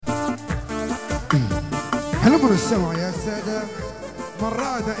حلمنا السمع يا سادة من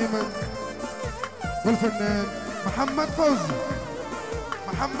رأى دائما والفنان محمد فوزى.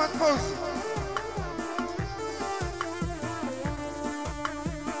 محمد فوزى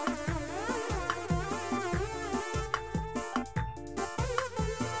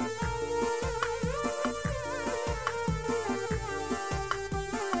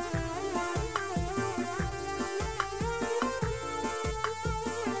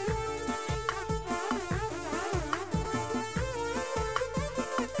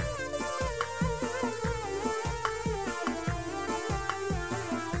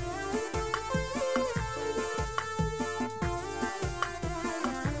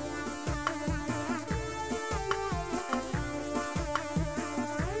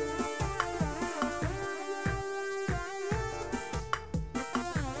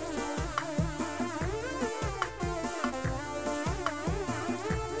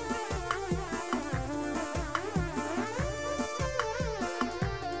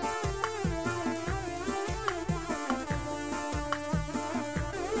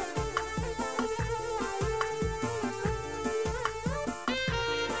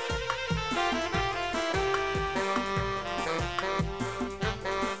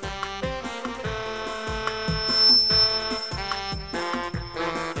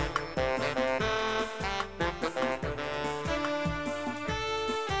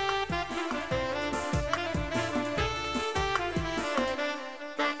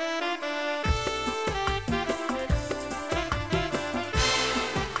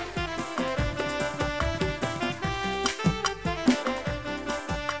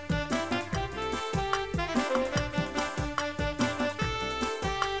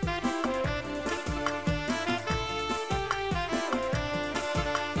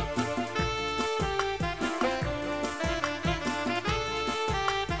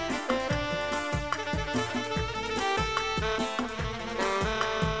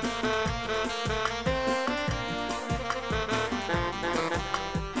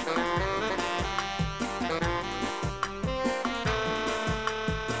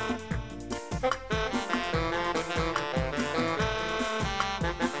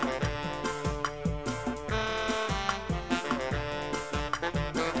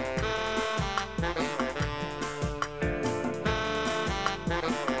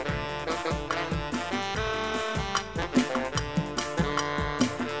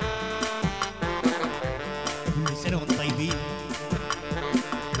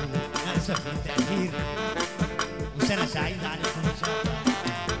سنة سعيدة عليكم إن شاء الله.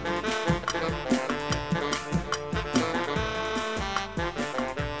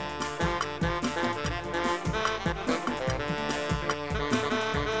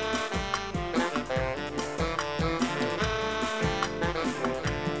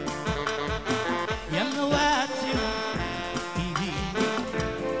 يا مواسم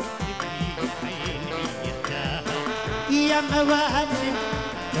يا مواسم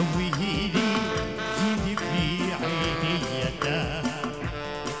دويني زيدي في عيني يدها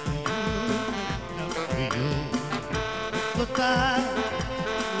قطار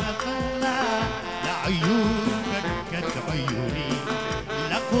وخلى لعيون بكت عيوني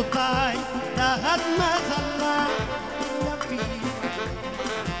لقطاي تهد ما خلى إلا في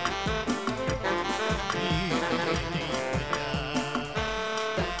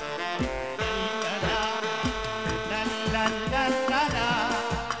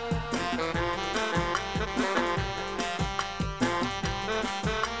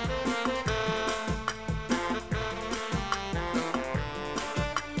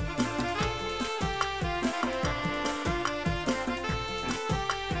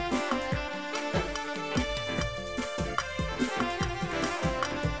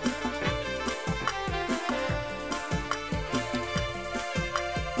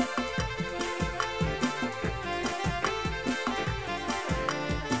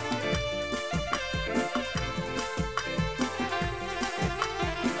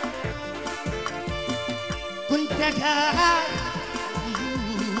كنت قاعد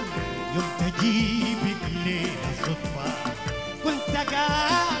يوم تجيبك ليلة صدفة كنت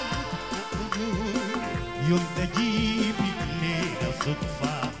قاعد يوم تجيبك ليلة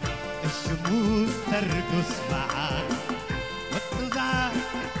صدفة الشموس ترقص معاك والطزع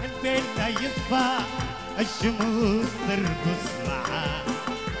البيت يصفى الشموس ترقص معاك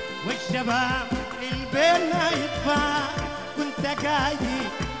والشباب البيت يطفى كنت قاعد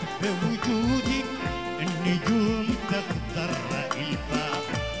بوجودك النجوم تخضر الفا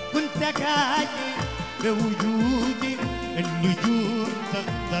كنت قاعد بوجودك النجوم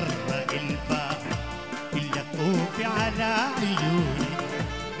تخضر الفا إلا طوفي على عيوني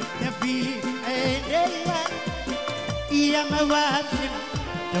انت في يا مواسم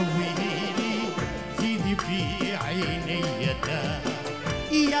دويني زيدي في عيني يدا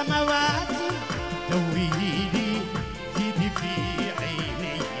يا مواسم دويني زيدي في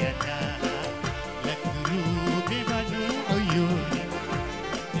عيني يدا لك قلوبي من عيوني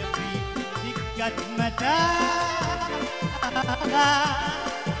في سكة متى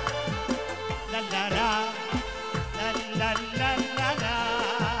لا لا لا لا لا لا لا لا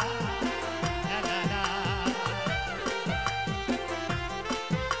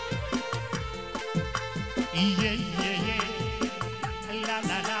yeah, yeah, yeah. La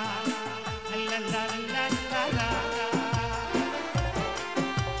la la, la la la la la.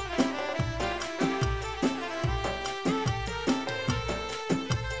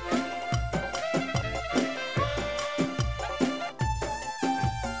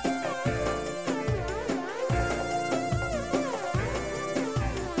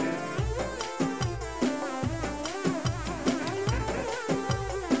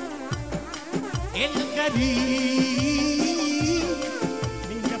 الغريب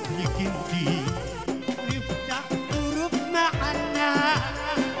من قبلك انتي نفتح ضرب معنا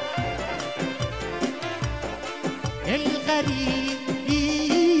الغريب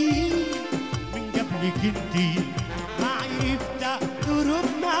من قبلك انتي ما عرفت ضرب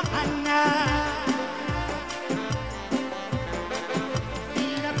معنا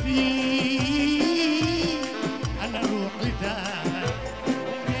إلا فيك أنا روحي ده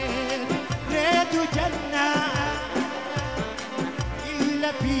جنة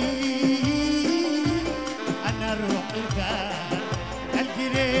إلا فيك أنا روحي ذا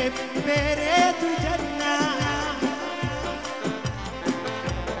القريب بريت جنة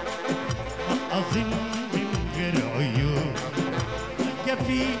ما أظن من غير عيون ألقى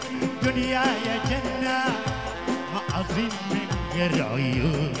في دنيا يا جنة ما أظن من غير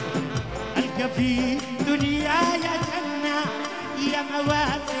عيون ألقى في دنيا يا جنة يا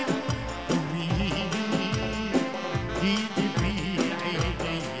مواسم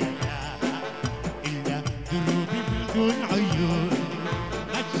عيون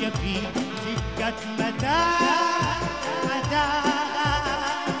ماشية في سكة متى متى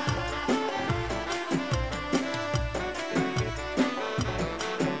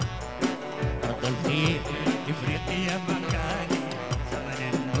رد الخير إفريقيا مكاني زمن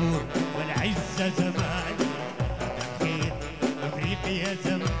النور والعزة زماني رد الخير إفريقيا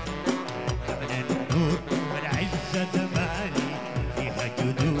زمن النور والعزة زماني فيها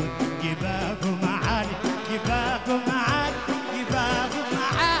جدود جباههم عالي جباههم عالي جباههم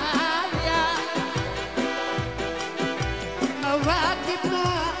عالية مواكب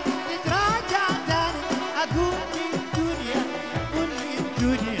ما تتراجع تاني أقول للدنيا قول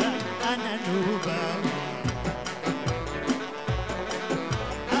للدنيا أنا نوباوي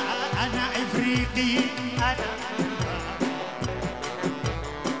أنا إفريقي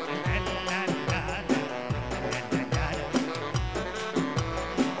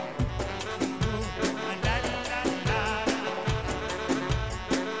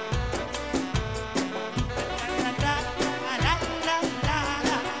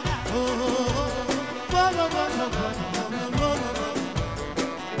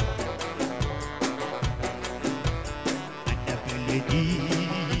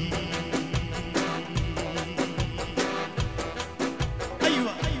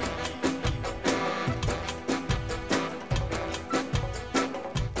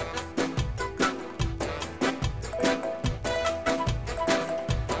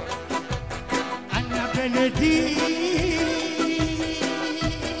أنا بلدي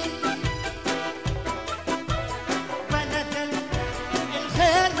بلد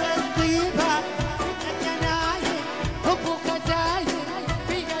الخير والطيبة جناين حب وخزاين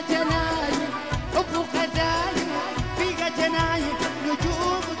فيها جناين حب وخزاين فيها جناين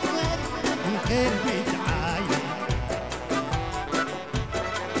نجوم الخير والخير بتعاين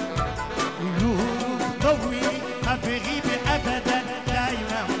قلوب ضوي ما بغيب أبدا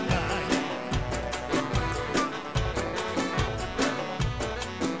دايما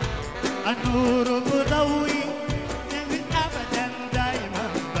النور مضوي من أبدا دايما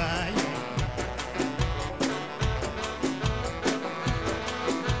باين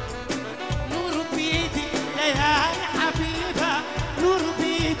نور بيدي ليالي حبيبة نور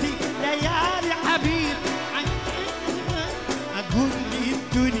بيدي ليالي حبيب أقول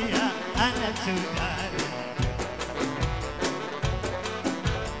للدنيا أنا سوداني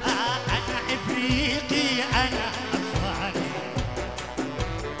أنا إفريقي أنا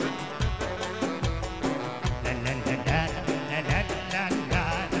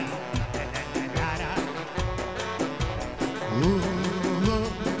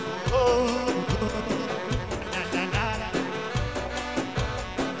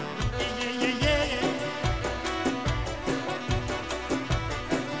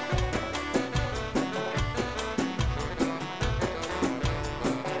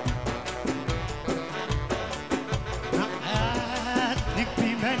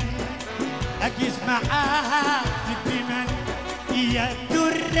معاها بالثمن يا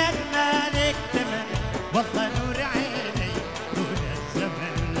درة مالك ثمن والله نور عيني طول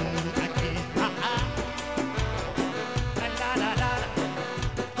الزمن أكيد معاها لا لا لا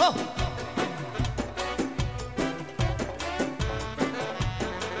لا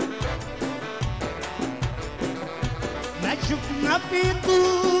ما شفنا في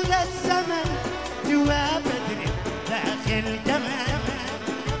طول الزمن جوا بدري داخل كمان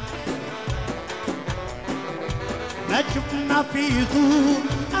ما شفنا في طول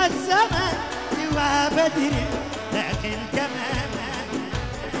الزمن جوا بدري داخل كمان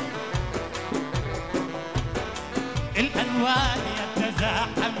الألوان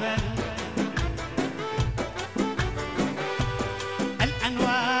يتزاحمن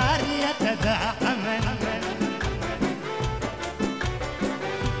الأنوار يتزاحمن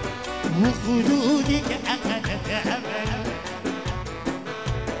وخدودك أخذت أمل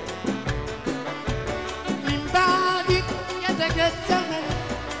من بعدك يتقدمن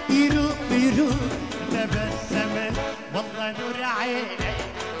يروح تبسمن والله نور عيني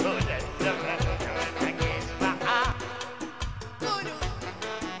طول الزمن حكيت معاه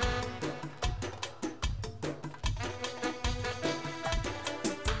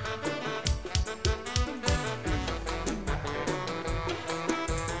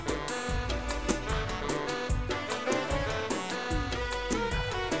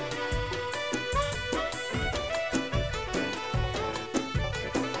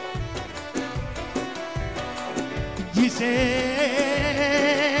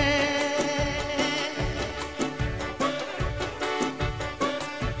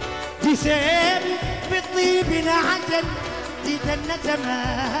جسيم بالطيب العجل جدنا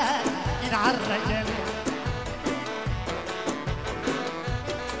زمان العرجل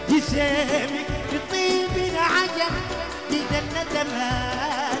جسيمك بالطيب العجل جدنا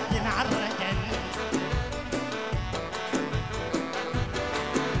زمان العرجل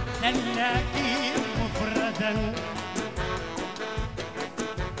خلاكي مفردا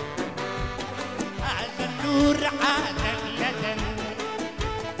هذا النور عاد اليدن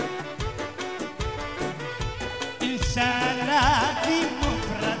إنساناتي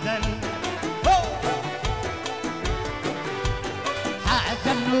مفردا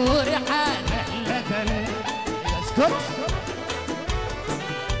هذا النور عاد اليدن اسكت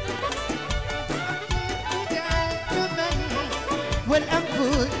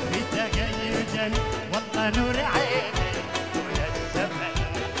والأنفس في تغيجا والله نور عيني طول الزمن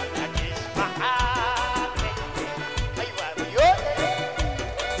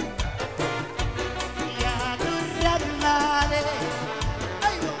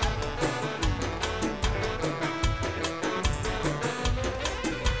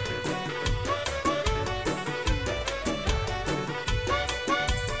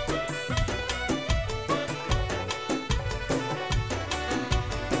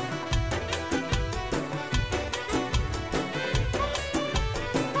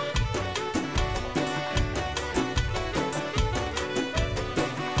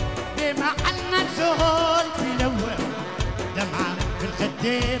محلنا سهول في الأول دمعة في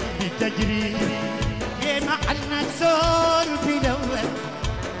الخدين بتجري محلنا سهول في الأول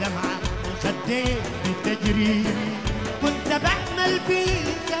دمعة في الخدين بتجري كنت بعمل في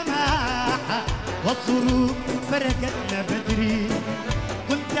سماحة والظروف فرقتنا بدري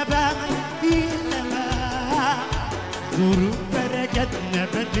كنت بعمل في سماحة ظروف فرقتنا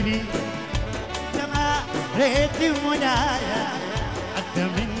بدري سما ريت منايا حتى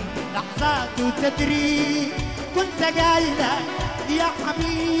من لحظات وتدري كنت قايلة يا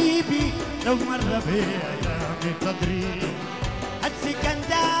حبيبي لو مر بأيامي تدري حدسي كان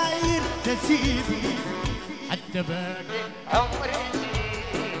داير تسيبي حتى باقي عمري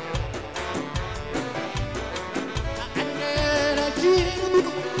أنا رجيل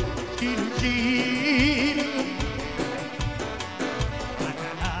جيل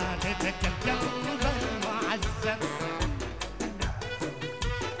أنا نادتك القلب المعذب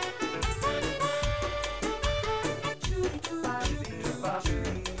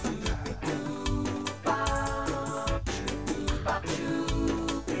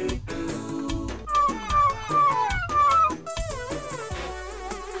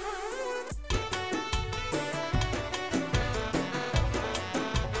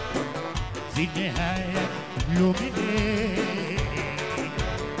في النهاية يوم الليل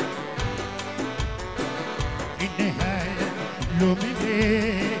في النهاية يوم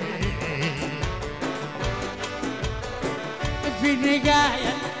الليل في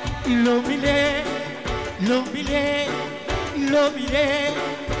النهاية يوم الليل يوم الليل يوم الليل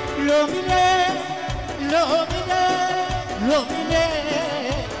يوم الليل يوم الليل يوم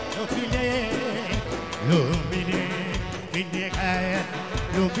الليل يوم الليل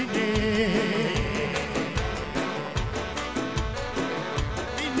نوبي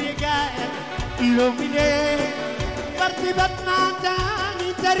لوميني وارتبطنا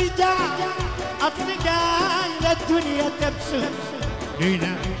تاني ترجع أصدقاء للدنيا تبسم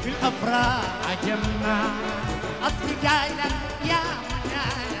لينا في الأفراح جمع أصدقاء يا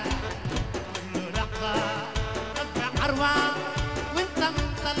منايا كل لحظة تصبح أروع وانت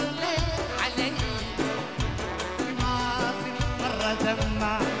مطلع علي ما في مرة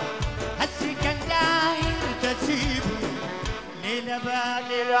دمع هسي كان داير تسيبه ليلة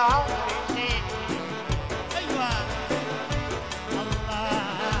بالي العمر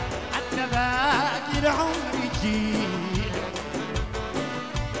باقي العمر يجيل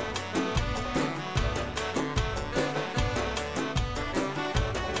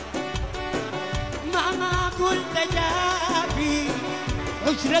مهما قلت جابي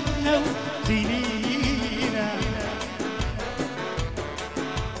عشرتنا وسنينا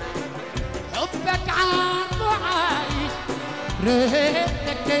حبك عام وعايش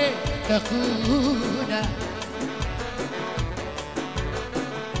ريتك تخونا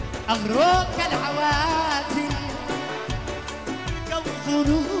أغروك العوازل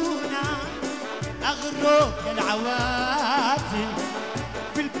كوزنونا أغروك العوازل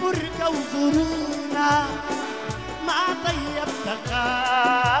بالبركة وزنونا ما طيبت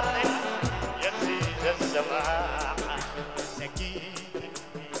قاتل يا سيد السماحة سكين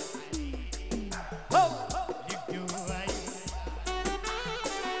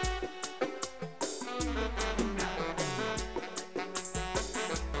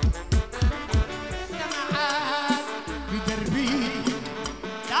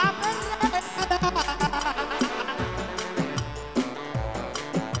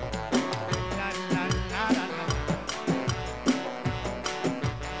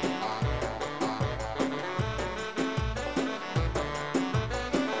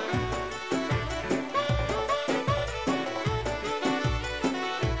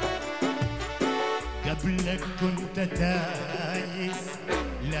قبلك كنت تايه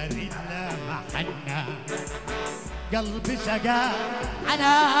لا ريت لا محنة قلبي سقى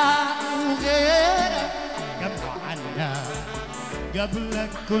أنا وغيرك قبل عنا قبلك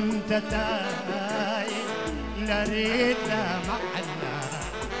كنت تايه لا ريت لا محنة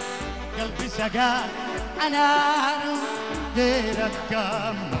قلبي سقى أنا وغيرك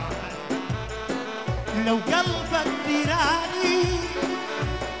قبل لو قلبك دراني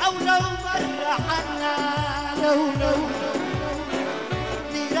أو لو مرحنا لو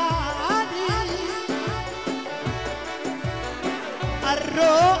نيراني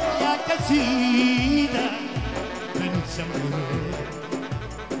الرؤيا كسيدة من سموه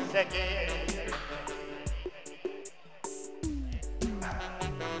سكين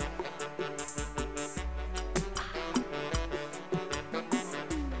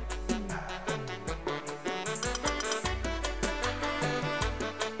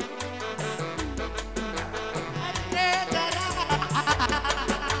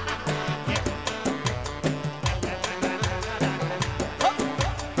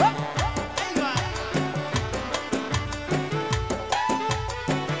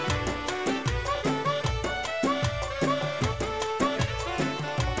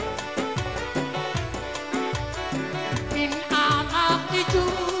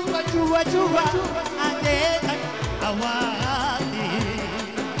جوا أديتك أوادي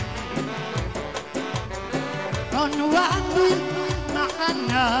عنواني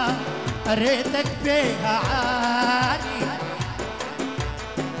معنا ريتك بيها عالي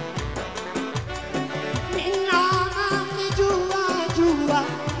من عمامي جوا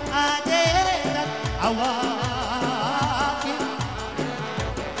أديتك أوادي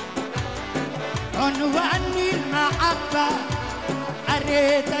عنواني المحبة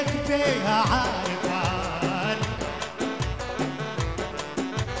ريتك فيها عارفان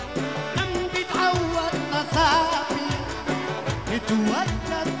أم بتعود مصابي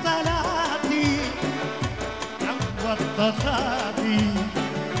تتودى الصلاتي عود تصابي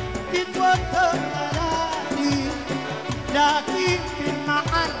تتودى الصلاتي لكن في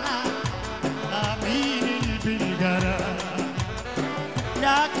المعنى أمين بالقرار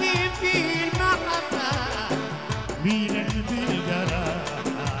لكن في المحبة مين بالقرار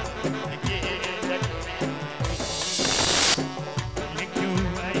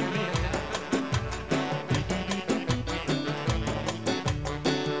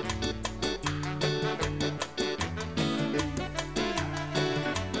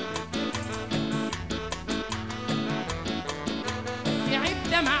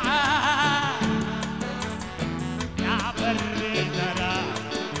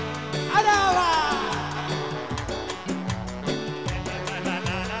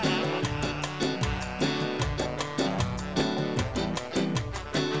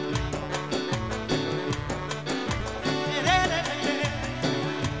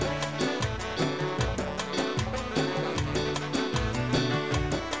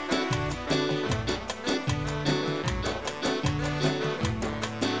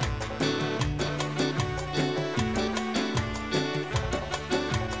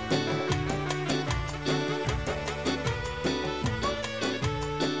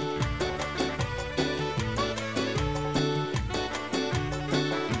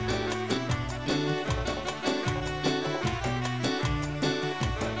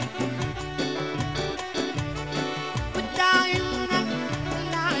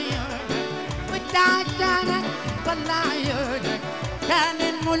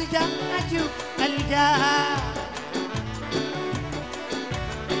الملجأ أجو ألقاه.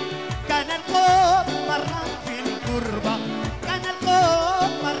 كان الخوف مرات في الغربة، كان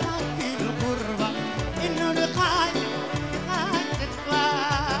الخوف مرات في الغربة، إنه لقاء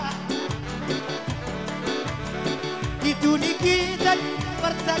تطلع. جيتوا لقيتك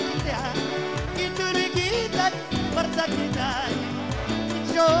برتك داي، جيتوا لقيتك برتك داي،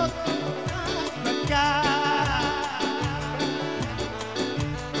 شوف مكان.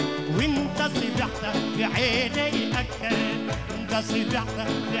 وانت صبحت في عيني أكتر، انت صبحت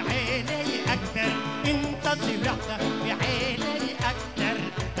في عيني أكتر، انت صبحت في عيني أكتر،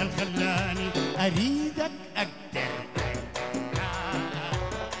 ده خلاني أريدك أكتر،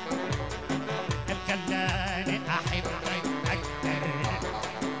 ده خلاني أحبك أكتر.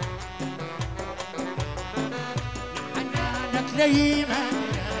 حنانك لي ما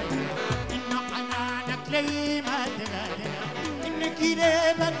تغير، إنه حنانك لي ما تغير، إنك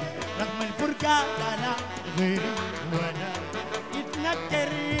ينامك رغم الفرقة لا غيري ولا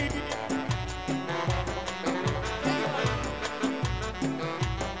يتنكر.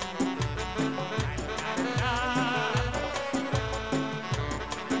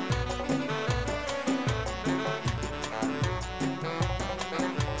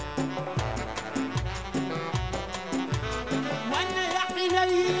 وانا يا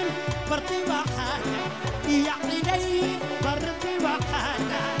حنين برتي وخاتا، يا حنين برتي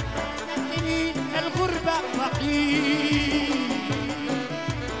وخاتا، سنين الغربة وحيد.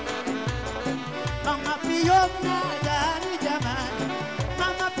 ماما في يوم ناداني جمال،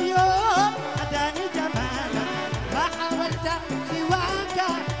 ماما في يوم ناداني جمال، ما حاولت سواك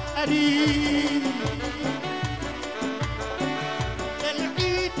أريد.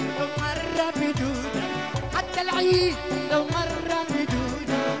 العيد لو مرة بدونك، حتى العيد لو مرة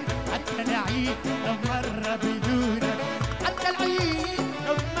بدونك، حتى العيد لو مرة بدونك، حتى العيد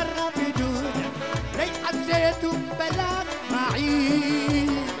لو مرة بدونك، لي حسيت بلاك معي.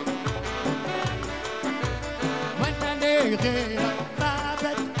 وانا ليه غيرك ما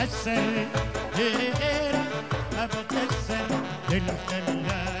بتأثر، ليه غيرك ما بتأثر،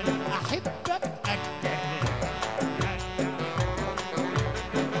 للخلاني أحبك أكتر،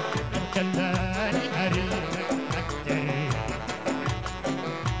 الخلاني أريدك أكتر.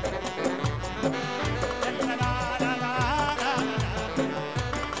 لا لا لا لا لا لا.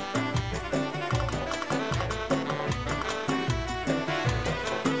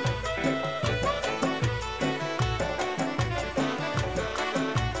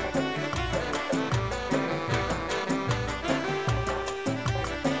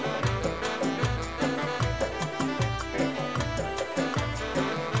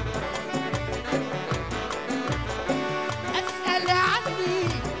 أسأل عني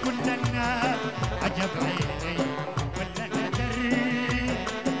كل الناس عجب عيني ولا ندري،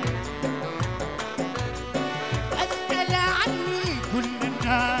 أسأل عني كل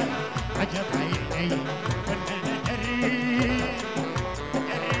الناس عجب عيني ولا ندري.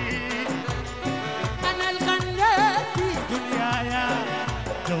 أنا الغنيت في دنيايا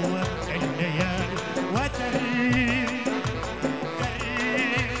دوبت الليالي وتري،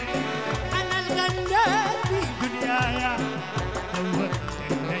 أنا الغنيت في دنيايا دوبت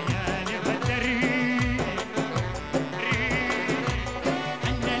الليالي وتري.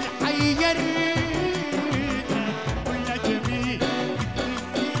 أنا الحي يريد كل جميل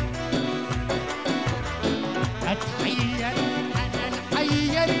أتحير، أنا الحي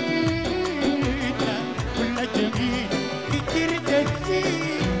يريد كل جميل كتير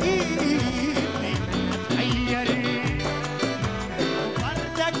تزيدني أتحير.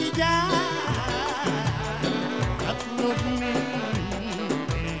 وردك جاي أطلب مني،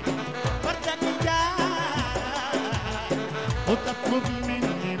 وردك جاي وتطلب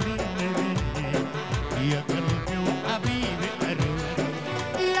مني يا قلبي وحبيبي أروح.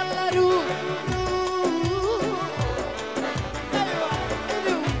 يلا روح روح، أيوة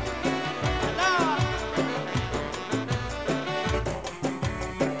روح. لا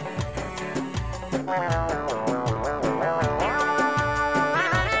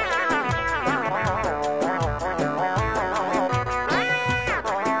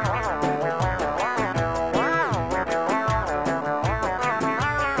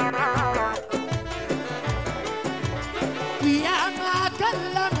يا ما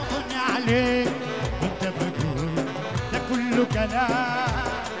كلموني عليك وانت بقول ده كله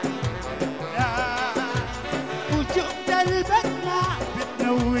كلام، لا وشفت البدلة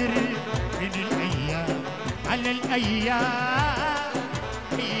بتنوري من الأيام على الأيام.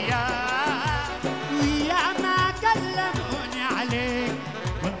 ويا ما كلموني عليك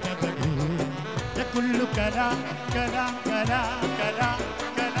وانت بقول ده كله كلام كلام كلام كلام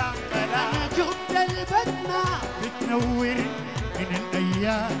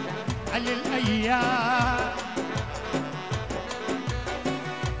على الأيام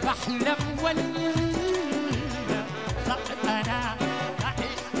بحلم ولا صرت أنا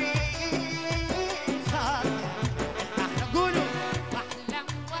أعيش فيه صار قولوا بحلم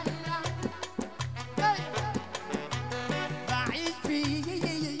ولا بعيش فيه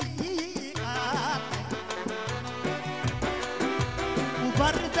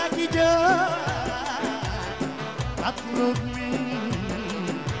وبردك جاي أطلب مني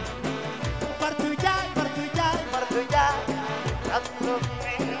برضو جاي برضو جاي برضو جاي أطلب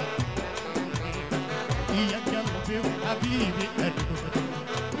مني يا قلبي وحبيبي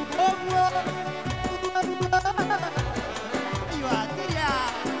أيوة دنيا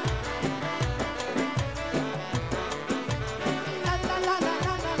لا لا لا لا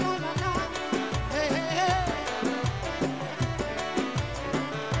لا لا لا لا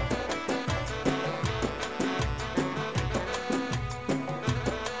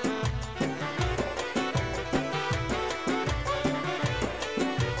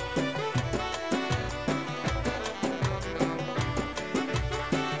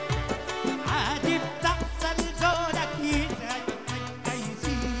عادي بتحصل زورك يتهجمك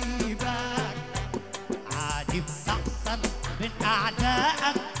يسيبك عادي بتحصل من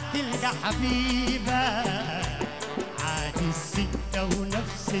أعدائك تلقى حبيبك عادي السكة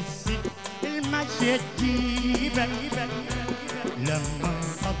ونفس السكة المشي تجيبك لما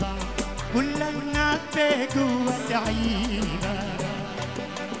انقضى كل الناس بقوة تعيبك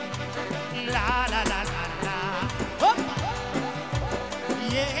لا لا لا لا لا هوب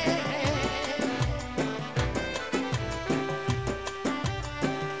yeah.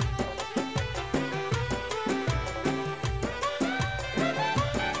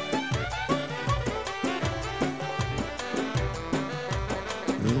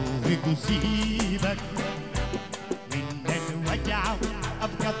 روحك وسيبك من الوجع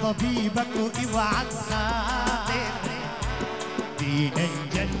ابقى طبيبك واوعى تخاطر بين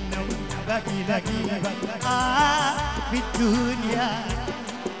الجنة وباقي لقيبك في الدنيا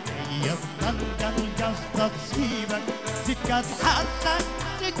هي الطلقة القصة تصيبك سكة تحصل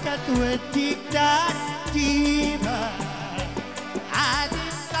سكة توديك دار تجيبك عادي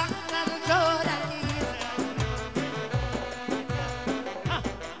تحصل زورك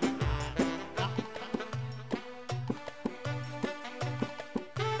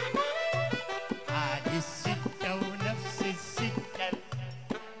عادي السكة ونفس السكة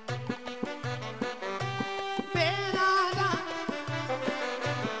بين عالم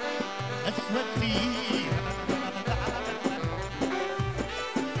أسود فيه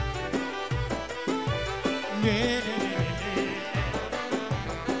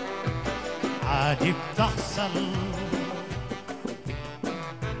عادي بتحصل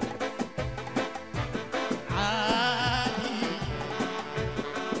عادي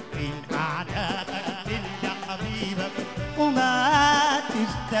من أعدائك تلقى حبيبك وما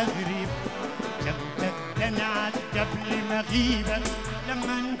تستغرب شمتك تنعس قبل مغيبك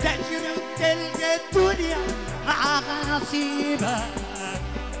لما تجرب تلقى الدنيا معاها نصيبك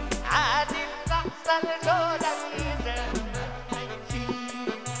عادي بتحصل لولك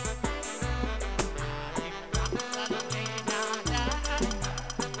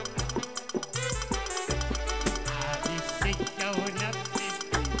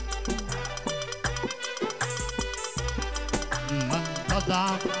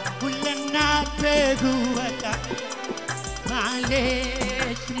كل الناس بقوتك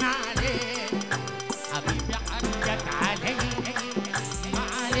معليش معليش حبيبي حقك علي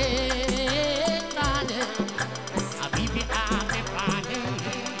معليش معليش حبيبي أعطف علي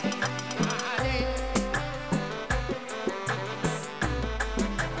معليش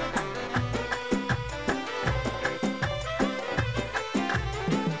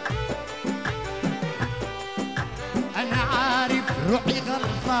أنا عارف روحي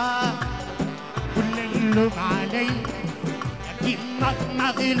غلطان كل اللوم علي لكنك ما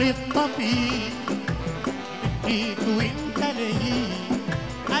غلطت فيه بديك وانت لي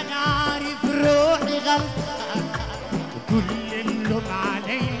أنا عارف روحي غلطان وكل اللوم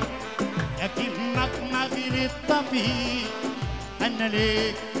علي لكنك ما غلطت فيه أنا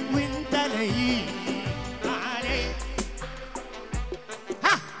ليك وانت لي عليك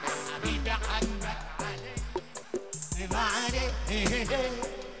ها حبيبي حقك علي ما عليك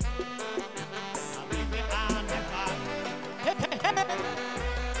حبيبي أعرف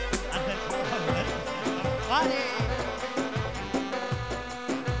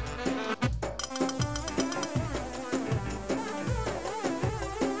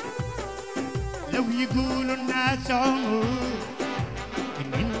لو يقولوا الناس عمر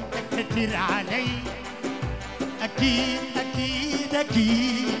إن أنت كتير علي أكيد أكيد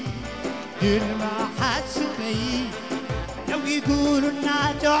أكيد دول ما حسوا بي لو يقولوا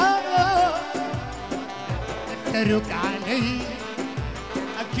انها تعب اترك علي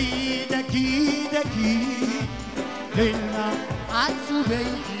اكيد اكيد اكيد دول ما حسوا بي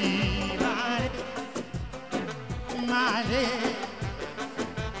ما عليك ما عليك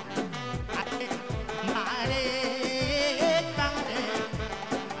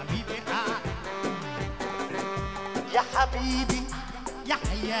حبيبي يا حبيبي يا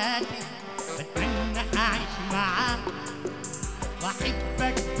حياتي بتمنى أعيش معاك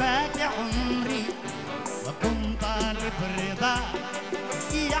وأحبك باقي عمري وأكون طالب رضاك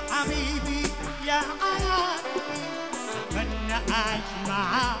يا حبيبي يا حياتي بتمنى أعيش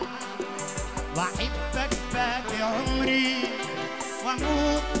معاك وأحبك باقي عمري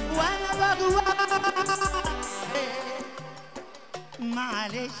وأموت وأنا بغواك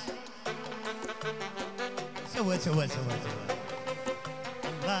معلش سوا سوا سوا سوا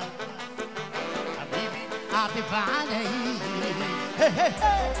الله حبيبي اعطف علي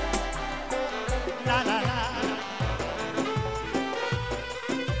لا لا لا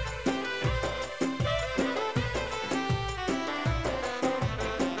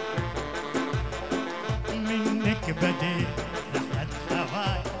منك بديت رحلة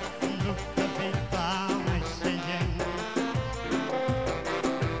هواي ذقت في طعم الشجن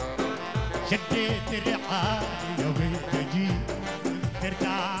شديت رحالي وبنت جيت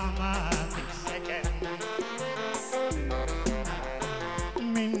ترجع ما تتسكن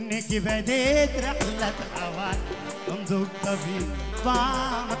منك بديت رحلة هواي ذقت في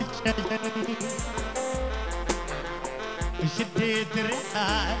طعم الشجن شديت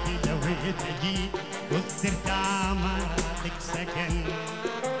رحالي لويت جيت وترجع ما تتسكن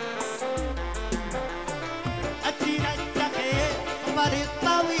أسير الدخيل طريق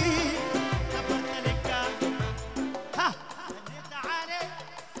طويل سافرت لك ها رديت عليك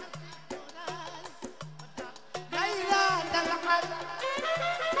ليلى تلحد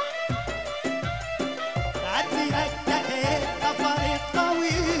أسير الدخيل طريق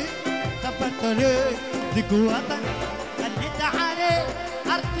طويل سافرت لك ذيك وطن رديت عليك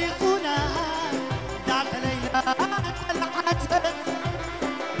أرتقنا دعت ليلى تلحد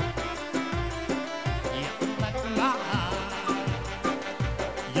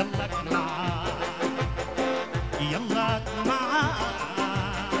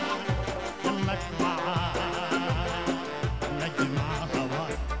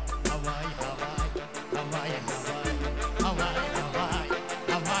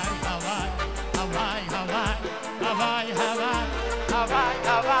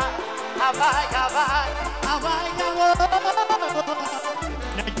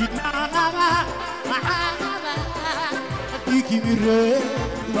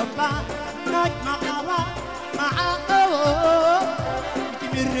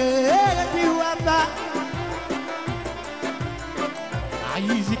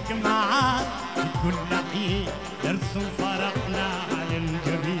عايزك معاك بكل حين نرسم فرقنا على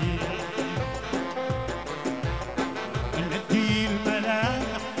الجبين ندي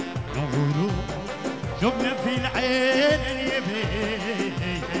الملامح نغروب شوفنا في العين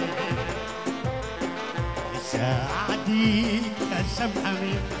اليمين ساعدي السمحة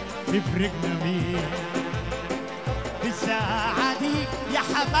مين بفرقنا مين ساعدي يا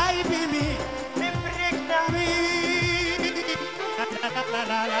حبايبي مين بفرقنا مين لا لا لا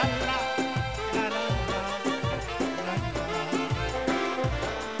لا لا لا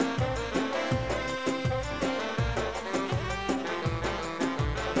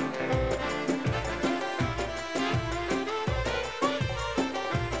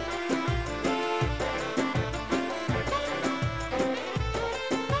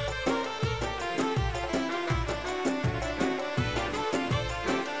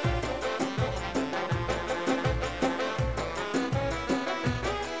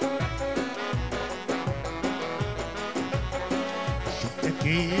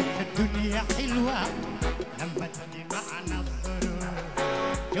كيف الدنيا حلوة لما تجي معنا الظروف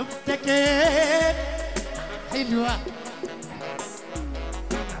شفت كيف حلوة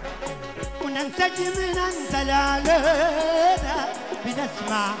وننسجم ننزل علينا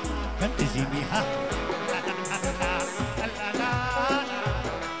بنسمع فانتزي بيها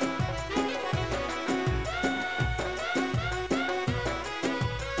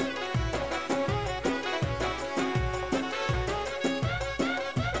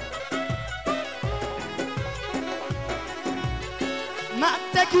ما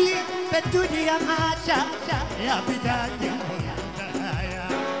ابتكي بالدنيا ما شاء يا بداية وانتهايا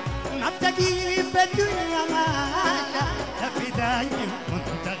ما ابتكي بالدنيا ما شاء يا بداية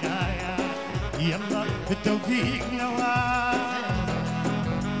وانتهايا يلا بالتوفيق نوايا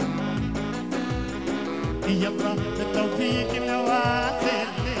يلا بالتوفيق نواصل،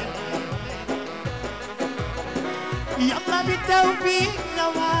 يلا بالتوفيق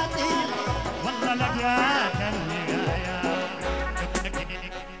نواصل، والله لقيت النهاية.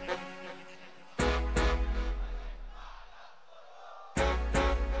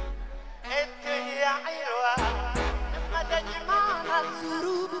 الدنيا حلوة لما تجمعنا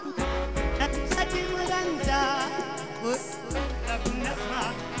الظروف، ننسجم وننسى نبنا نسمع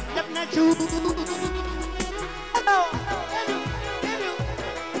نبنا نشوف.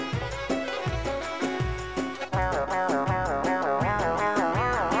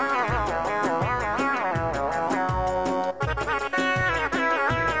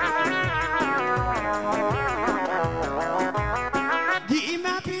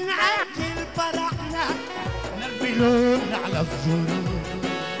 ديما بنعجل فرحنا نرمي لون على الظروف،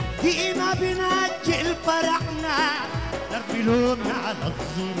 ديما بنعجل فرحنا نرمي لون على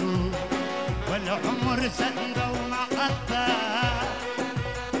الظروف، والعمر سنة ومحطة،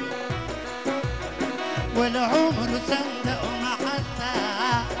 والعمر سنة ومحطة،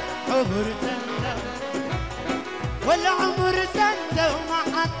 عمر سنة والعمر سنة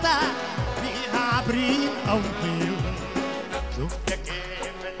ومحطة، فيها عبرين أو ضيوف. شفت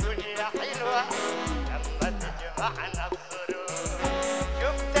كيف الدنيا حلوة لما تجمعنا الظروف،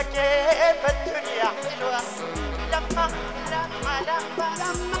 شفت كيف الدنيا حلوة لما ننسى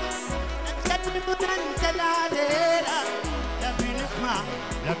وننسى العذيرة، نبي نسمع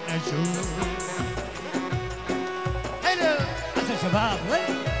نبي نشوف. حلو عسى شباب.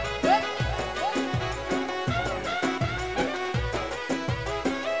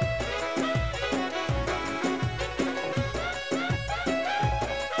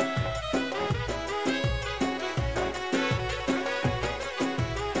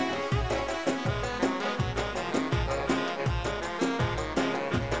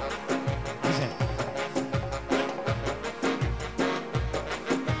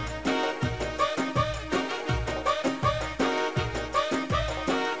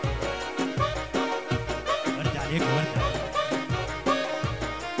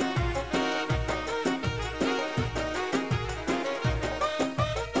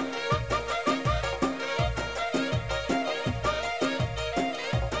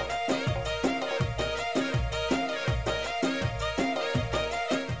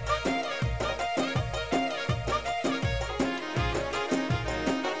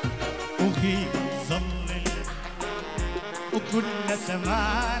 أخي ظلل وكنا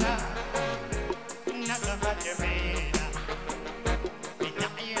سمانا نغمة جميلة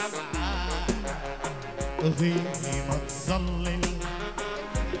بتحيا معانا. أخي ما تظلل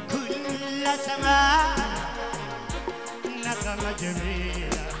كل سمانا نغمة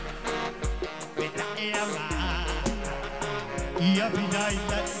جميلة بتحيا معانا. يا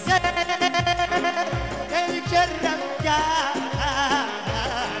بداية الجرة جانا،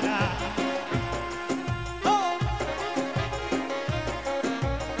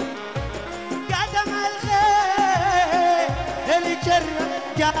 قدم الخير الجرة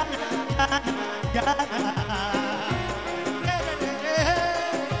جانا جانا.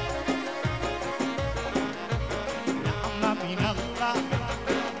 نعمة من الله،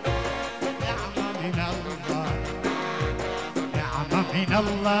 نعمة من الله، نعمة من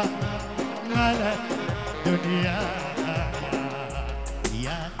الله ملك دنيا.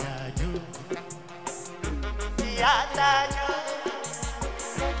 يا تاجو يا تاجو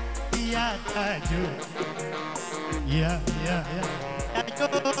يا تاجو يا تاجو.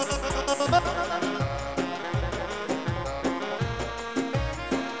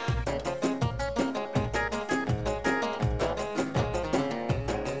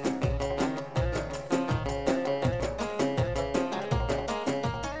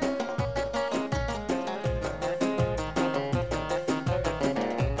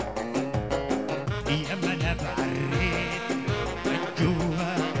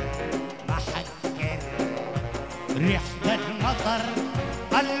 ريحة المطر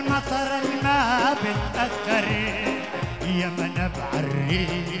المطر الما بتأثر، يا من بعري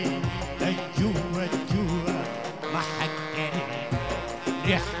الجوا الجوا ما حكر.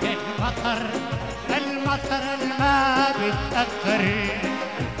 ريحة المطر المطر الما بتأثر،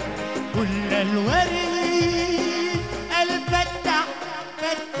 كل الوريد الفتح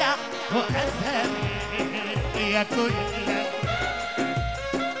فتح وأثر، يا كل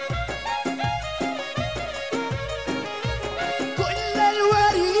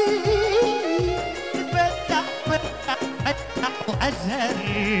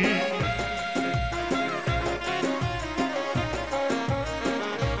أزهري.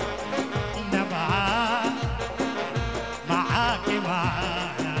 نبعا معاك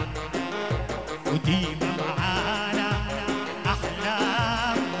معانا وديما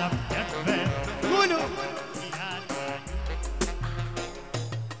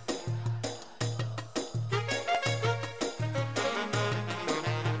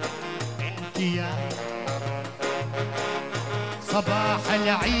يا صباح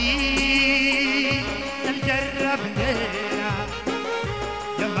العيد نجرب لينا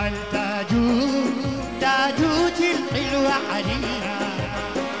جمال تاجوج الحلوة علينا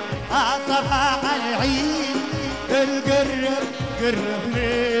صباح العيد القرب قرب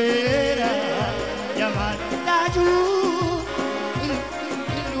لينا جمال تاجوج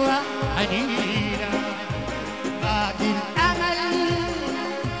الحلوة علينا باقي الأمل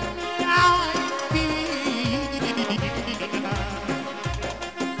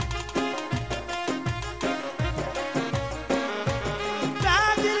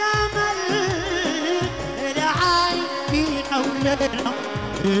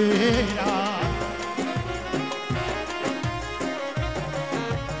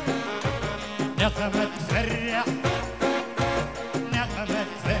نغمة تفرح نغمة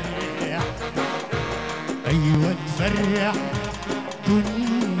تفرح أيوة تفرح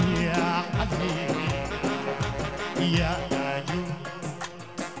دنيا عظيمة يا ناجو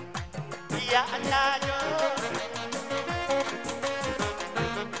يا ناجو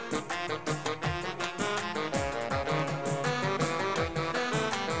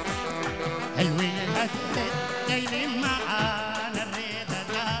حلوين هالست جايين معانا الريدة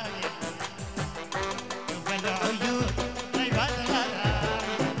داية وبالعيون طيبة الغرام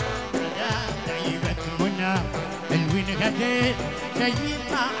يا طيبة منى حلوين هالست جايين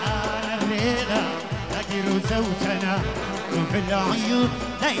معانا الريدة أجر وسوسنة وفي العيون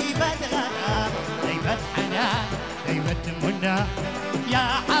طيبة الغرام طيبة حنان طيبة منى يا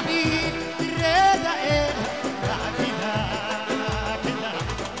حبيب الريدة إيه كذا كذا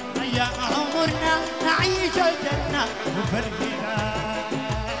يا عمرنا نعيش الجنة وفرقنا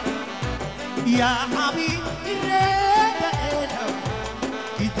يا حبيب الريدة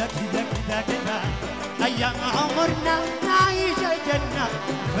كذا كذا كذا كذا يا عمرنا نعيش الجنة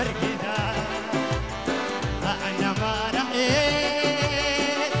وفرقنا أنا ما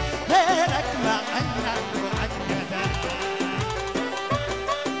رأيت غيرك ما أنا مؤكدا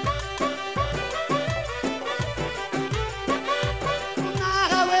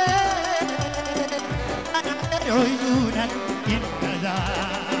عيونك ينكذا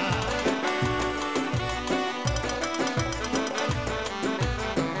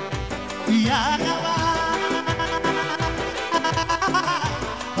يا غوام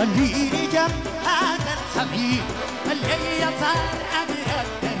خليني جنب هذا الحبيب اللي صار أبيها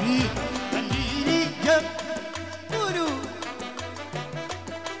الكريم خليني جنب قولوا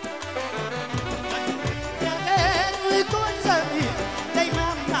يا غير ويكون سمير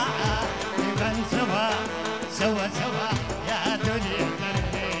دايما معاه دايما سوا سوا سوا يا دنيا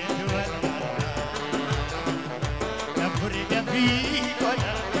ترهيد والغرام لا فرقة فيك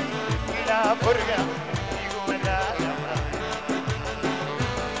ولا لا فرقة فيك ولا دواء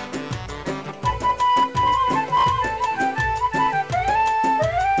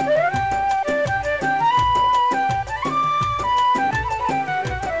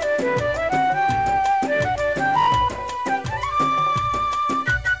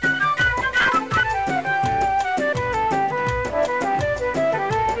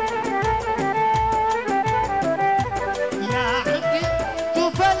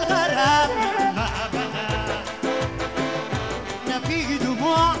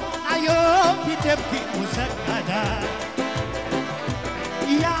تبكي مسكدة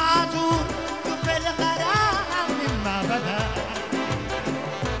يا عطور شوف الغرام مما بدا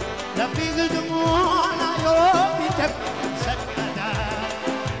لا في دموع العيون تبكي مسكدة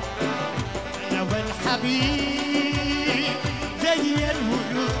أنا والحبيب زي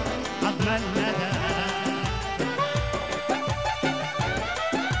الورود عظم الندى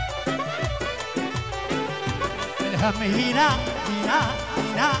الهم هنا هنا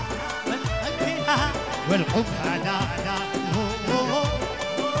هنا والحب هذا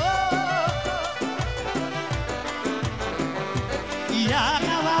يا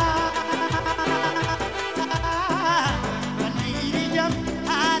غوام خليني جنب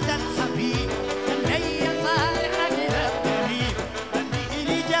هذا الحبيب اللي صار أبيها الكريم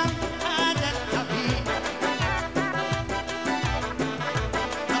خليني جنب هذا الحبيب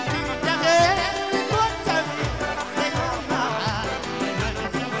أنت غير كنت سبيل دايما معاه دايما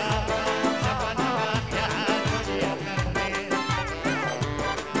سوا سوا سوا يا دنيا كريم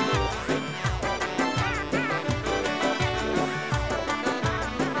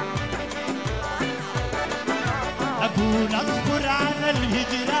أقول أصبر على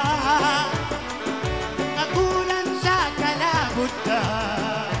الهجرة أقول أنساك لابد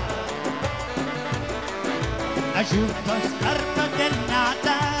أشوف تذكرتك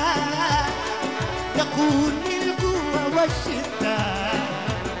النعتاد تقول القوة والشدة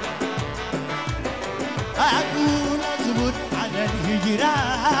أقول أصبر على الهجرة،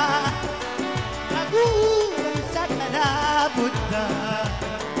 أقول أنساك لابد،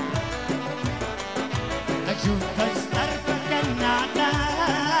 أشوف تسترفك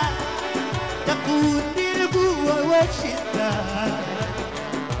النعناع تكون بالقوة والشدة،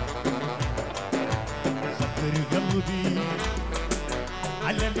 خطر قلبي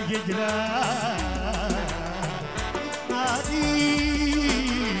على الهجرة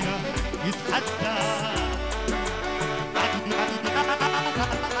ماضينا يتحدى.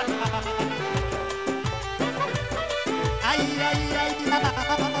 أي أي أي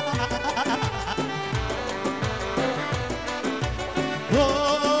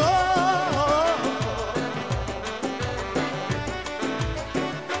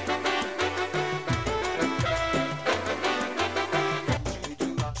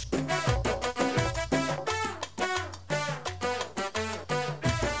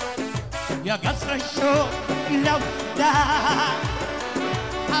يا قصر الشوق لو ده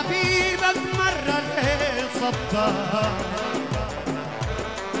حبيبك مرة ليه صبا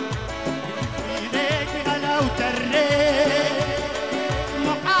إليك لو تريت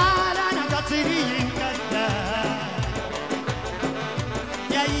محال أنا قصري كذا.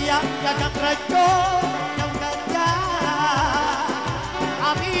 يا قصر الشوق لو ده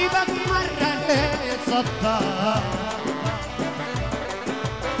حبيبك مرة ليه صبا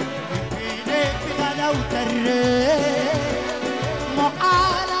لو تريت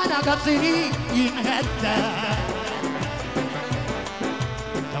محال أنا قصري ينهدى.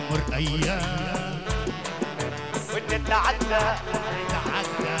 تمر أيام ونتعدى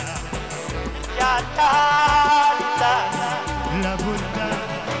يا لا لابد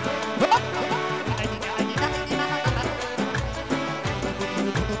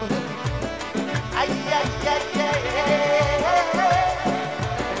أي أي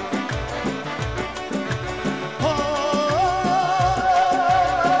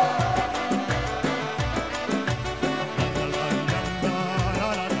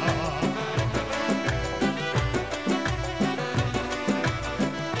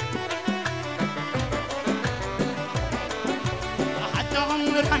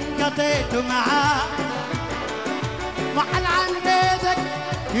قضيت معاه محل عن بيتك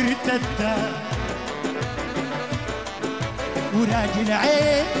ارتدى، وراجل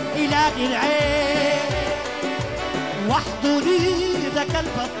العين يلاقي العين واحضني ذاك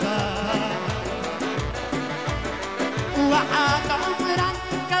البطال، وعاد عمرا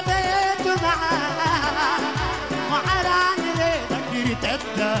قضيت معاه محل عن بيتك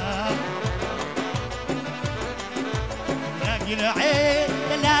ارتدى، لاقي العين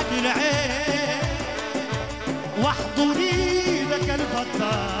لاقي العين واحضني ذاك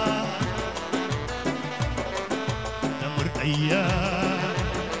البطال. تمر ايام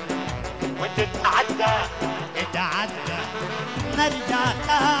وتتعدى نرجع تاني نتعدى.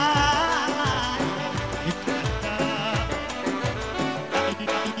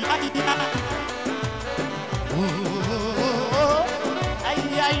 اي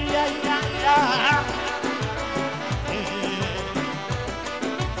اي اي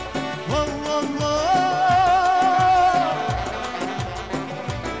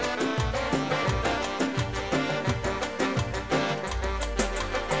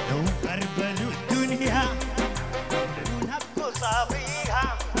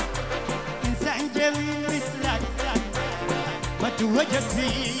وجد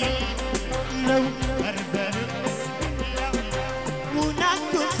فيه لو أربل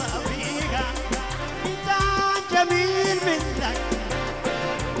ونقص فيها إنسان جميل مثلك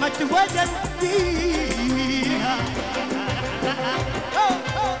ما توجد فيها.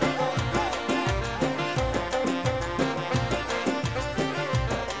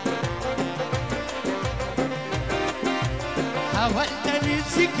 حاولت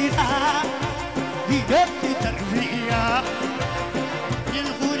للذكرى بدأت ترفيها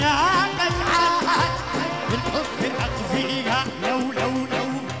للغناء قطعات بالحب أقفيها. لو غربل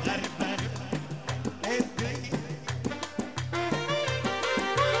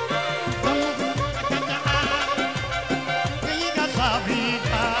في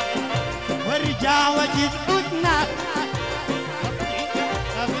قصابيها وارجع وجد حزنك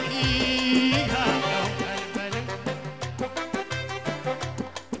أبقيها.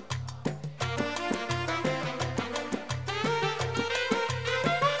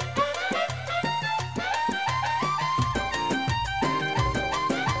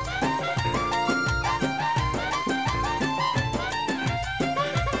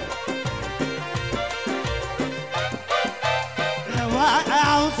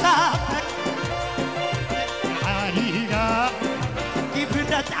 أوصافك عالية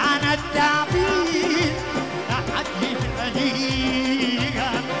كبرت عن التعبير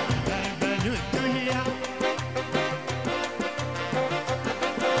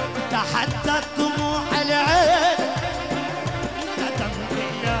حتى الطموح العين ندم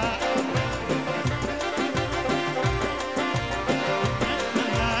فيها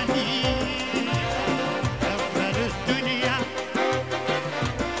أماني أول الدنيا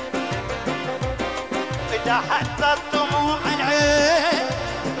إذا حتى الطموح العين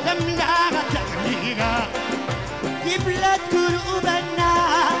تملاها تحميها قبلت قلوبنا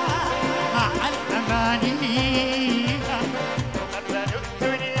مع الأماني أبد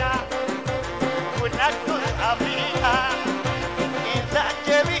الدنيا ونكتب فيها إنسان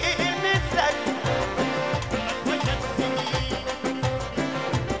جميل مثلك وجد سنين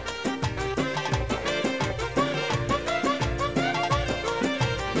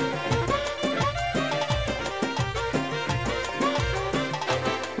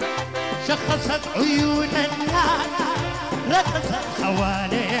شخصت عيون الناس رقصت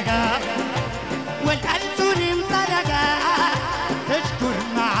حواليها والألسن انطلقت تشكر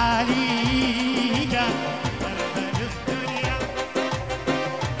معاليها أربل الدنيا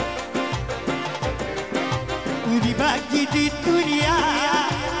وبباقي الدنيا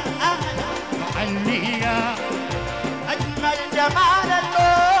أنا محليها أجمل جمال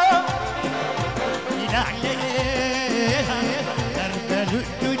اللون إلى عليها أربل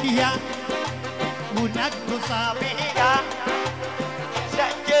الدنيا ونقص بيها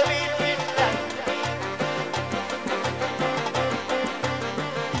إنسان جميل مثلك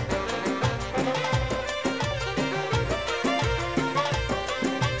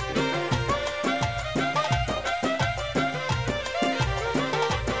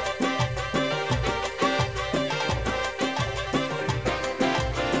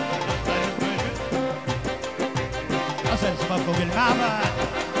أصل شباب فوق المعبد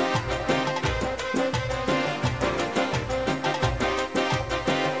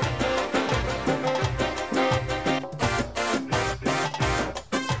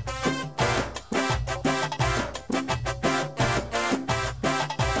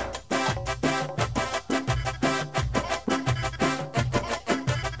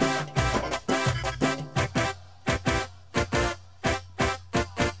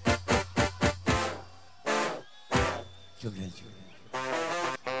شكرا.